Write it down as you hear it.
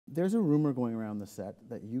There's a rumor going around the set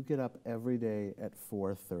that you get up every day at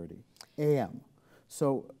 4:30 a.m.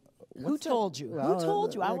 So Who told you? Well, Who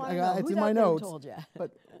told you? I want to know. It's Who's in my out there who notes. told you?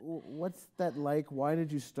 But what's that like? Why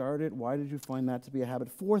did you start it? Why did you find that to be a habit?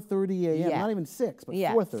 4:30 a.m. Yeah. Not even 6, but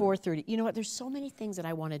Yeah, 4:30. 4:30. You know what? There's so many things that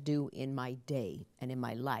I want to do in my day and in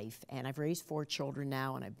my life. And I've raised 4 children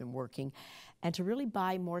now, and I've been working. And to really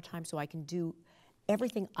buy more time so I can do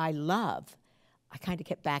everything I love, I kind of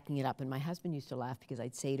kept backing it up. And my husband used to laugh because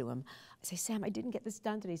I'd say to him, I say, Sam, I didn't get this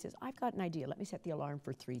done today. He says, I've got an idea. Let me set the alarm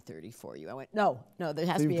for 3:30 for you. I went, no, there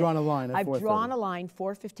has So to be you've drawn a line at I've 4:30. drawn a line,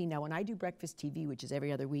 4:15. Now, when I do breakfast TV, which is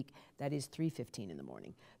every other week, that is 3:15 in the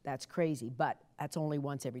morning. That's crazy, but that's only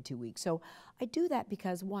once every 2 weeks. So I do that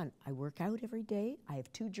because, one, I work out every day. I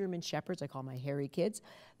have 2 German Shepherds, I call my hairy kids,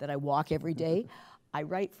 that I walk every day. I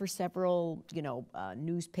write for several,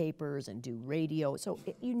 newspapers and do radio. So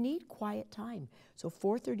you need quiet time. So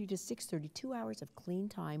 4:30 to 6:30, 2 hours of clean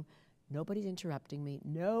time. Nobody's interrupting me.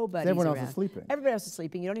 Nobody's Everyone around. else is sleeping. Everybody else is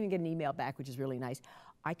sleeping. You don't even get an email back, which is really nice.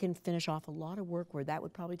 I can finish off a lot of work where that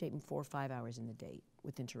would probably take me 4 or 5 hours in the day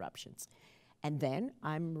with interruptions. And then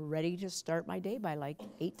I'm ready to start my day by like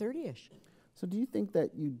 8:30ish. So do you think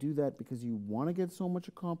that you do that because you want to get so much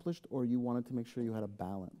accomplished, or you wanted to make sure you had a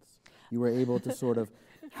balance? You were able to sort of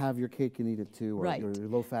have your cake and eat it too, or Right. your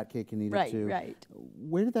low-fat cake and eat Right, it too. right.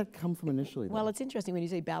 Where did that come from initially? Well, it's interesting when you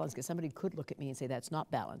say balance, because somebody could look at me and say that's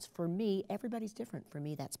not balanced. For me, everybody's different. For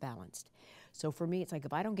me, that's balanced. So for me, it's like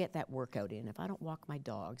if I don't get that workout in, if I don't walk my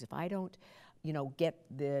dogs, if I don't, get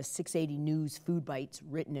the 680 News food bites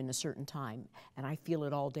written in a certain time, and I feel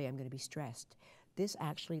it all day, I'm going to be stressed. This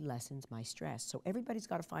actually lessens my stress. So everybody's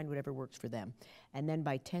got to find whatever works for them. And then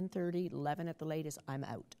by 10:30, 11 at the latest, I'm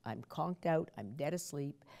out. I'm conked out. I'm dead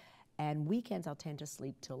asleep. And weekends, I'll tend to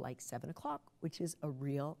sleep till like 7 o'clock, which is a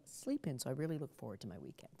real sleep-in. So I really look forward to my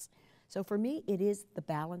weekends. So for me, it is the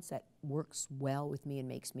balance that works well with me and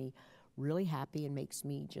makes me really happy and makes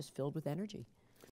me just filled with energy.